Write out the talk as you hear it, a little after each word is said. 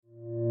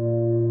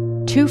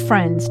Two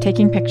friends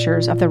taking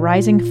pictures of the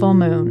rising full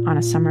moon on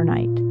a summer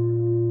night.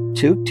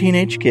 Two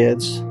teenage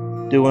kids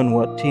doing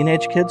what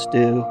teenage kids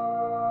do.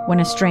 When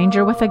a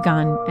stranger with a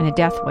gun and a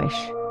death wish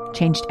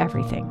changed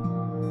everything.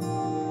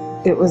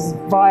 It was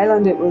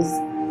violent, it was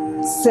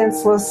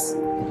senseless,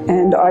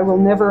 and I will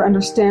never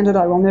understand it,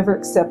 I will never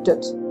accept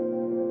it.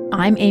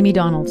 I'm Amy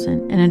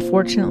Donaldson, and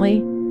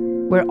unfortunately,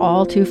 we're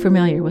all too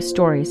familiar with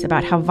stories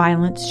about how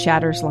violence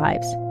shatters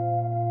lives.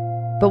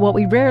 But what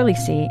we rarely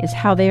see is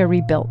how they are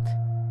rebuilt.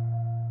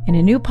 In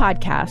a new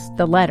podcast,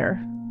 The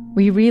Letter,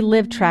 we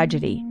relive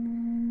tragedy,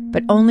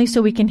 but only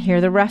so we can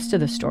hear the rest of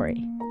the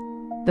story.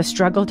 The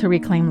struggle to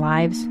reclaim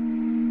lives,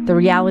 the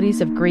realities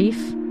of grief,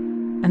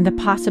 and the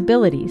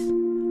possibilities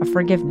of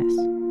forgiveness.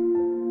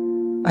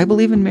 I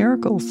believe in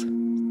miracles.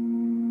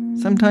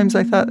 Sometimes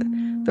I thought,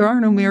 there are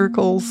no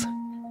miracles.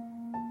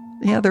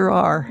 Yeah, there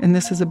are, and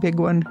this is a big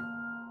one.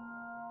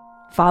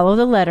 Follow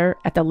The Letter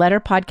at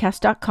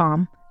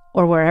theletterpodcast.com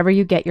or wherever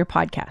you get your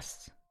podcasts.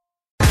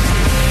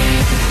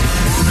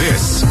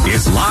 This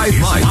is Live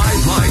Mike.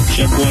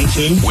 Check 1,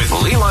 2. With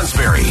Lee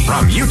Lonsberry.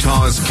 From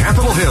Utah's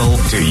Capitol Hill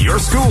to your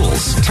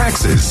schools,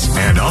 taxes,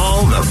 and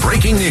all the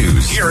breaking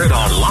news. Hear it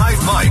on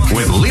Live Mike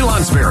with Lee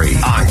Lonsberry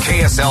on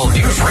KSL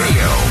News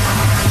Radio.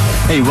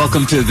 Hey,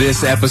 welcome to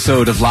this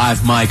episode of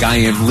Live Mike. I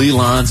am Lee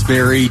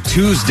Lonsberry,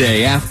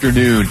 Tuesday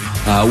afternoon.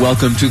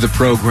 Welcome to the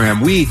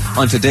program.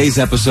 On today's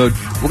episode,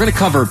 we're going to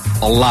cover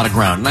a lot of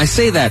ground. And I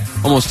say that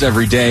almost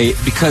every day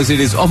because it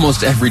is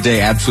almost every day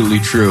absolutely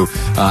true.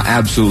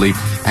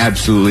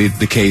 Absolutely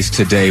the case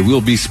today. We'll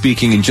be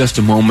speaking in just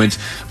a moment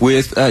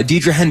with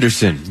Deidre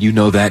Henderson. You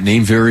know that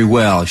name very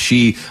well.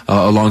 She,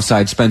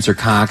 alongside Spencer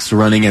Cox,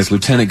 running as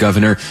lieutenant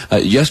governor,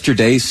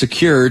 yesterday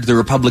secured the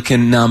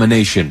Republican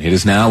nomination. It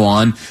is now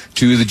on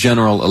to the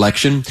general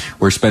election,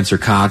 where Spencer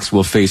Cox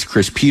will face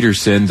Chris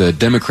Peterson, the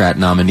Democrat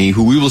nominee,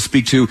 who we will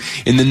speak to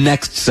in the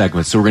next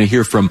segment. So we're going to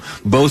hear from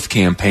both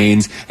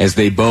campaigns as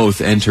they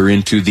both enter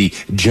into the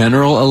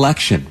general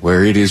election,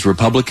 where it is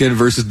Republican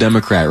versus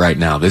Democrat right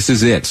now. This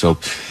is it. So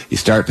you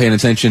start paying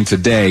attention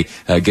today.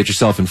 Get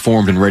yourself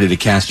informed and ready to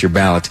cast your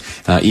ballot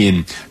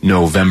in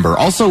November.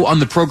 Also on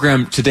the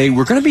program today,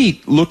 we're going to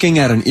be looking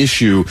at an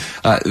issue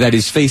that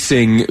is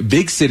facing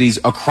big cities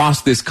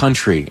across this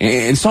country.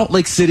 In Salt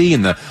Lake City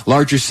and the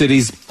larger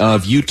cities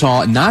of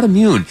Utah, not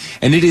immune.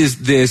 And it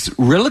is this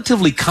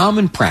relatively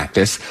common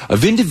practice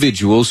of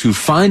individuals who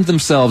find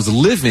themselves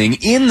living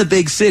in the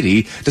big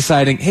city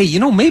deciding, hey,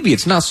 maybe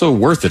it's not so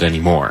worth it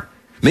anymore.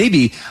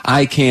 Maybe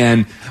I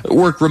can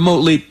work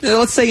remotely,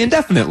 let's say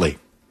indefinitely.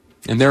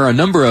 And there are a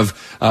number of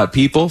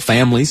people,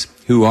 families,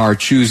 who are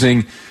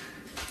choosing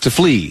to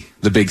flee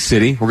the big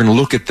city. We're going to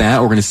look at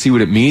that. We're going to see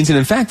what it means. And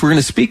in fact, we're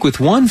going to speak with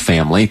one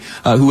family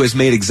who has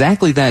made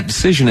exactly that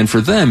decision. And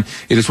for them,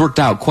 it has worked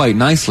out quite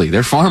nicely.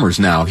 They're farmers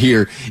now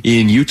here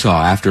in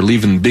Utah after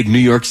leaving big New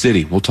York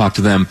City. We'll talk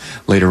to them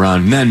later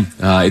on. And then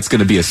it's going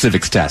to be a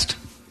civics test.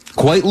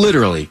 Quite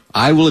literally,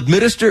 I will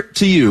administer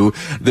to you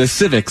the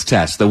civics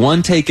test, the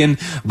one taken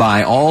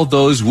by all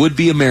those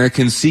would-be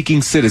Americans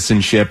seeking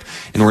citizenship.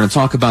 And we're going to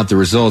talk about the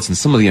results and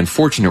some of the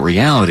unfortunate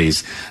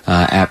realities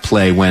at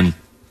play when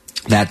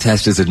that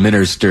test is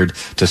administered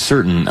to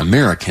certain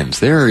Americans.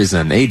 There is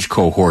an age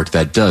cohort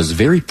that does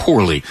very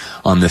poorly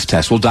on this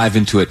test. We'll dive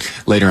into it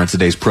later on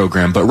today's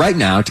program. But right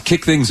now, to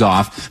kick things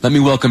off, let me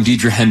welcome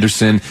Deidre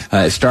Henderson,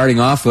 starting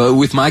off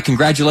with my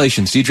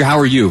congratulations. Deidre, how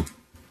are you?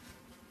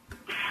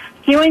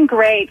 Doing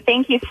great.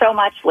 Thank you so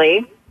much,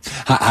 Lee.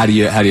 How do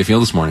you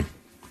feel this morning?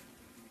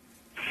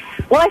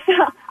 Well,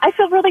 I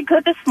feel really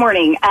good this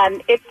morning.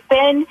 It's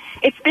been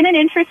an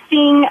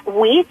interesting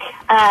week.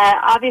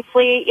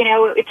 Obviously,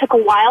 it took a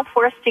while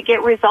for us to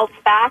get results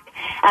back.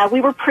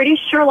 We were pretty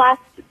sure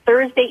last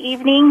Thursday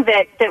evening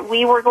that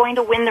we were going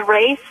to win the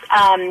race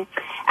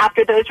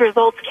after those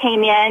results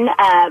came in.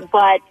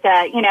 But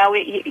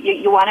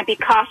you want to be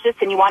cautious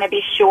and you want to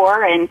be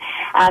sure. And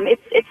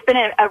it's been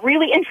a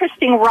really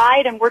interesting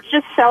ride, and we're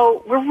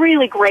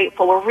really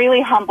grateful. We're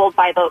really humbled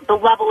by the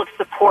level of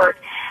support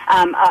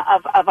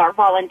of our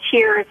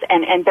volunteers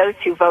and those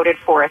who voted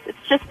for us. It's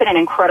just been an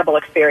incredible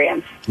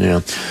experience.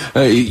 Yeah.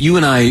 You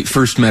and I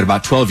first met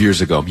about 12 years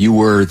ago. You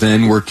were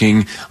then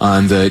working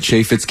on the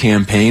Chaffetz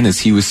campaign as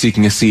he was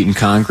seeking a seat in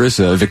Congress,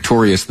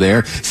 victorious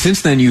there.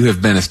 Since then, you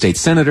have been a state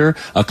senator,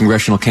 a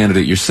congressional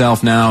candidate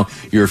yourself. Now,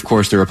 you're, of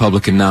course, the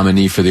Republican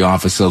nominee for the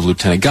office of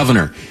lieutenant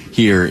governor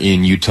here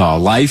in Utah.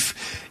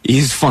 Life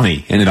is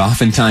funny, and it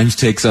oftentimes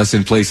takes us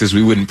in places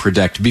we wouldn't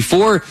predict.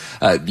 Before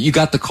you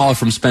got the call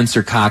from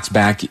Spencer Cox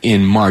back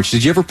in March,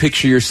 did you ever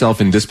picture yourself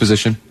in this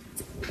position?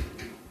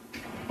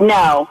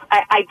 No,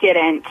 I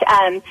didn't.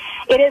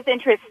 It is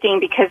interesting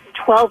because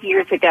 12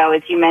 years ago,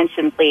 as you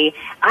mentioned, Lee,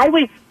 I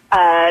was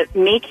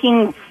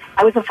making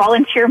I was a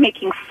volunteer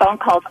making phone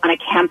calls on a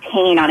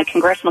campaign, on a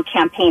congressional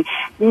campaign.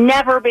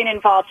 Never been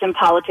involved in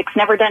politics,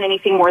 never done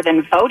anything more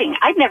than voting.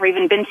 I'd never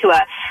even been to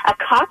a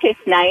caucus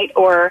night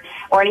or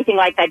anything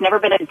like that. I'd never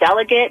been a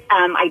delegate.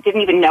 I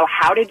didn't even know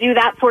how to do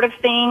that sort of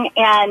thing.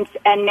 And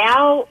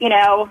now,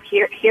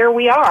 here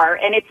we are.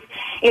 And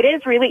it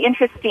is really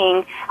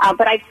interesting,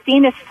 but I've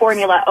seen this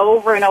formula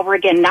over and over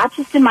again, not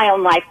just in my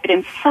own life, but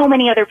in so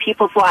many other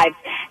people's lives.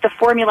 The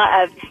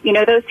formula of,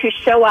 those who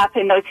show up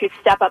and those who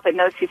step up and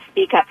those who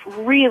speak up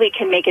really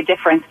can make a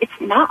difference. It's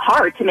not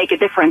hard to make a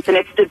difference, and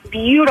it's the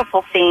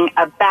beautiful thing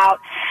about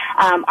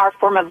our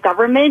form of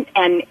government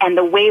and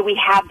the way we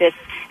have this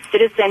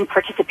citizen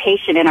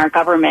participation in our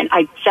government.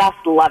 I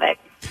just love it.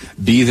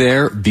 Be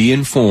there, be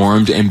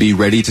informed, and be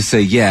ready to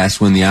say yes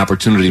when the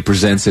opportunity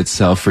presents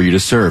itself for you to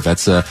serve.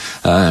 That's an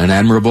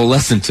admirable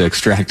lesson to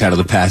extract out of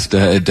the past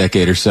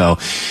decade or so.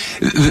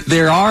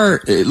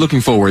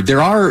 Looking forward,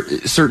 there are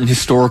certain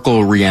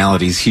historical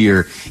realities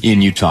here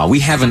in Utah.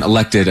 We haven't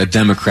elected a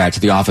Democrat to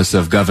the office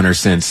of governor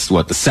since, the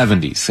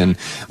 70s. And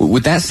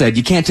with that said,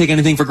 you can't take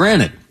anything for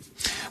granted.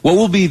 What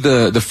will be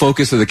the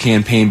focus of the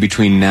campaign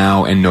between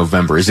now and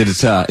November? Is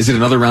it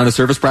another round of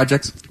service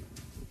projects?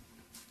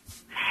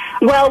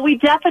 Well, we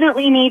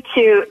definitely need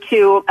to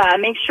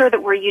make sure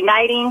that we're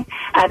uniting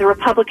the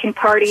Republican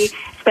Party.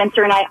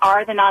 Spencer and I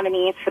are the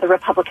nominees for the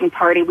Republican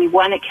Party. We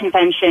won a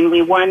convention.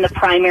 We won the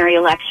primary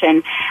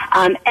election.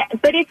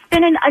 But it's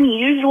been an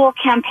unusual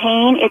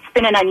campaign. It's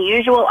been an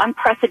unusual,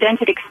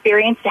 unprecedented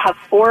experience to have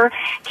 4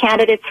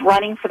 candidates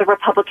running for the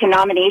Republican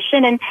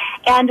nomination.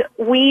 And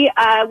we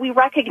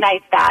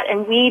recognize that,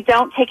 and we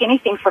don't take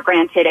anything for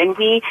granted. And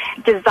we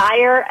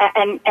desire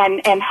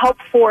and hope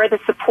for the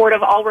support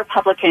of all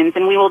Republicans,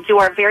 and we will do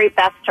our very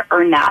best to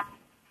earn that.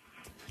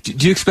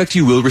 Do you expect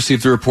you will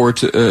receive the report,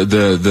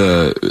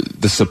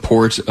 the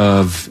support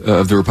of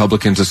the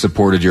Republicans that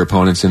supported your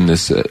opponents in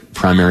this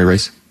primary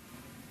race?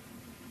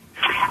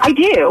 I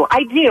do.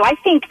 I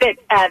think that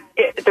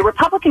the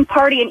Republican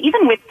Party, and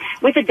even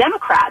with the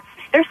Democrats,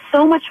 there's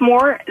so much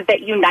more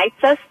that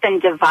unites us than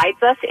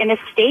divides us in this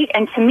state.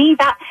 And to me,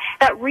 that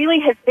really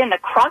has been the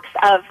crux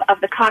of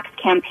the Cox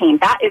campaign.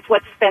 That is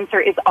what Spencer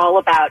is all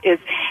about, is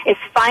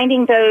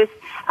finding those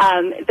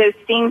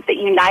things that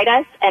unite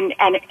us and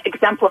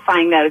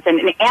exemplifying those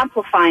and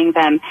amplifying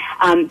them.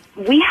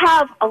 We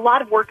have a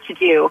lot of work to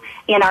do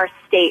in our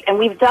state, and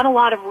we've done a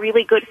lot of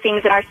really good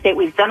things in our state.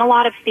 We've done a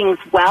lot of things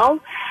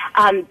well,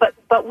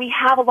 but we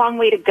have a long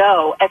way to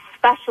go,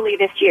 especially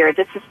this year.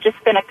 This has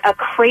just been a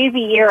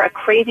crazy year, a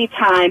crazy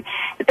time.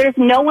 But there's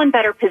no one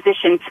better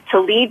positioned to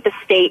lead the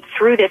state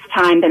through this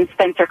time than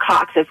Spencer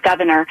Cox as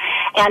governor.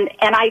 And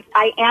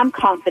I am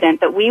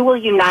confident that we will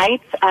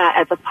unite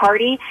as a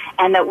party,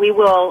 and that we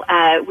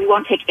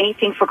won't take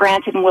anything for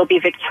granted, and we'll be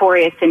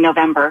victorious in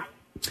November.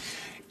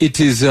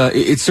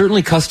 It's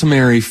certainly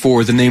customary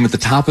for the name at the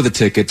top of the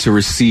ticket to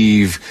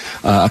receive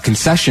a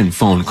concession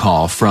phone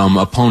call from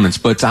opponents.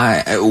 But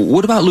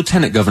what about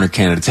lieutenant governor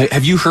candidates?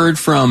 Have you heard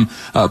from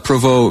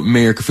Provo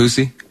Mayor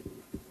Kaufusi?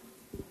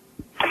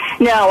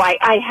 No,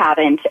 I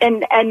haven't.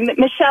 And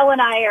Michelle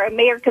and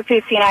Mayor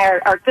Kaufusi and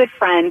I are good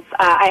friends.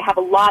 I have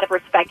a lot of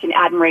respect and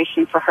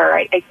admiration for her.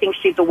 I think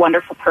she's a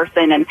wonderful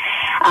person,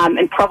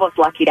 and Provo's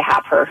lucky to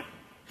have her.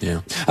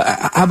 Yeah.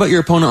 How about your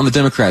opponent on the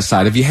Democrat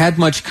side? Have you had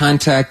much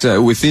contact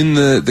within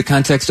the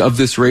context of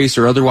this race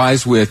or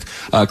otherwise with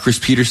Chris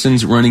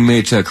Peterson's running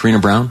mate, Karina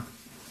Brown?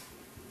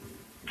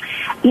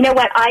 You know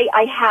what?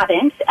 I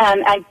haven't.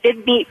 I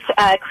did meet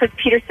Chris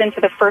Peterson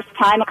for the first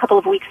time a couple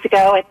of weeks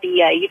ago at the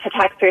Utah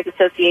Taxpayers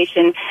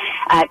Association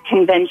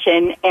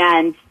convention,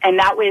 and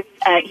that was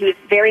he was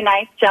a very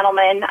nice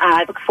gentleman.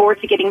 I look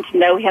forward to getting to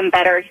know him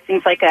better. He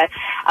seems like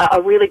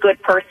a really good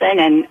person,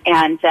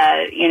 and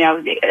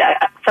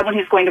someone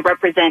who's going to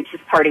represent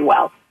his party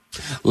well.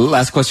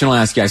 Last question I'll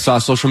ask you. I saw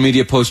a social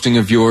media posting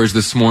of yours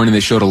this morning. They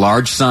showed a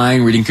large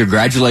sign reading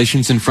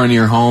congratulations in front of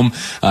your home.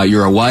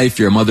 You're a wife.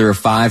 You're a mother of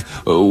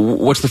 5.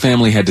 What's the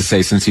family had to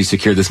say since you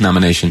secured this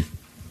nomination?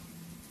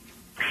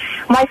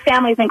 My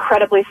family is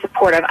incredibly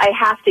supportive. I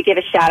have to give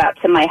a shout out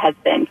to my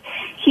husband.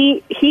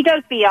 He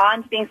goes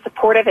beyond being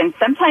supportive, and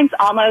sometimes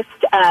almost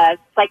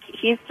like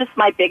he's just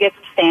my biggest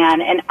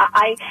fan. And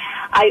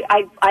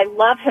I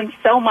love him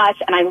so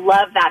much, and I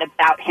love that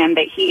about him,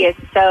 that he is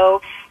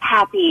so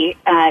happy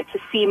to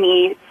see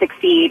me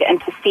succeed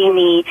and to see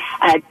me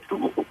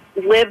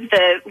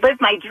live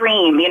my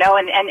dream,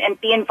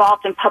 and be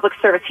involved in public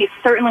service. He's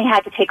certainly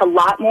had to take a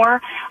lot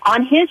more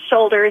on his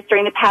shoulders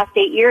during the past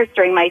 8 years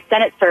during my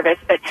Senate service,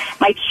 but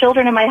my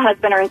children and my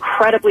husband are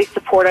incredibly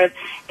supportive.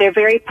 They're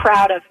very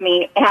proud of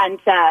me, and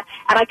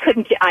I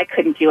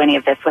couldn't do any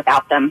of this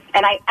without them.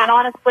 And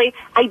honestly,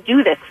 I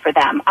do this for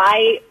them.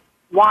 I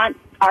want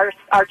our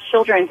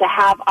children to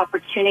have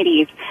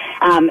opportunities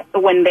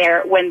when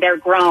they're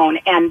grown,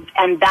 and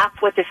that's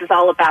what this is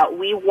all about.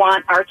 We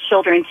want our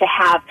children to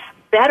have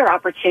better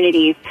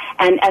opportunities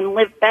and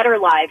live better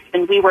lives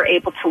than we were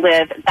able to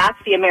live. That's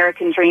the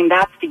American dream.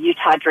 That's the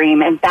Utah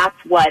dream. And that's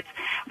what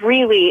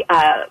really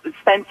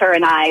Spencer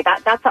and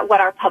that's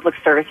what our public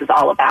service is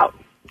all about.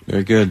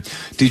 Very good.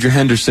 Deidre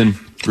Henderson,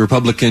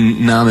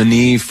 Republican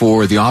nominee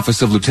for the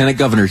office of Lieutenant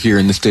Governor here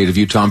in the state of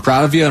Utah. I'm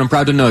proud of you, and I'm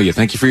proud to know you.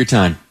 Thank you for your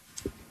time.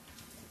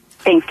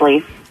 Thanks,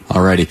 Lee.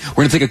 Alrighty. We're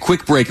going to take a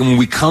quick break, and when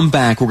we come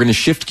back, we're going to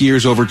shift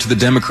gears over to the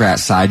Democrat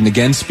side and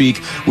again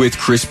speak with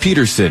Chris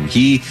Peterson.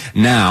 He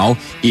now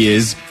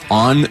is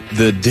on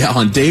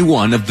day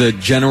one of the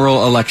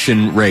general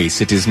election race.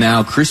 It is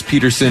now Chris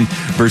Peterson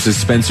versus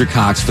Spencer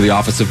Cox for the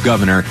office of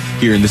governor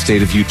here in the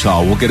state of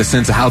Utah. We'll get a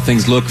sense of how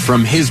things look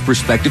from his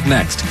perspective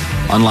next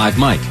on Live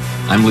Mike.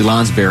 I'm Lee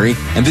Lonsberry,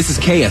 and this is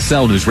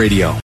KSL News Radio.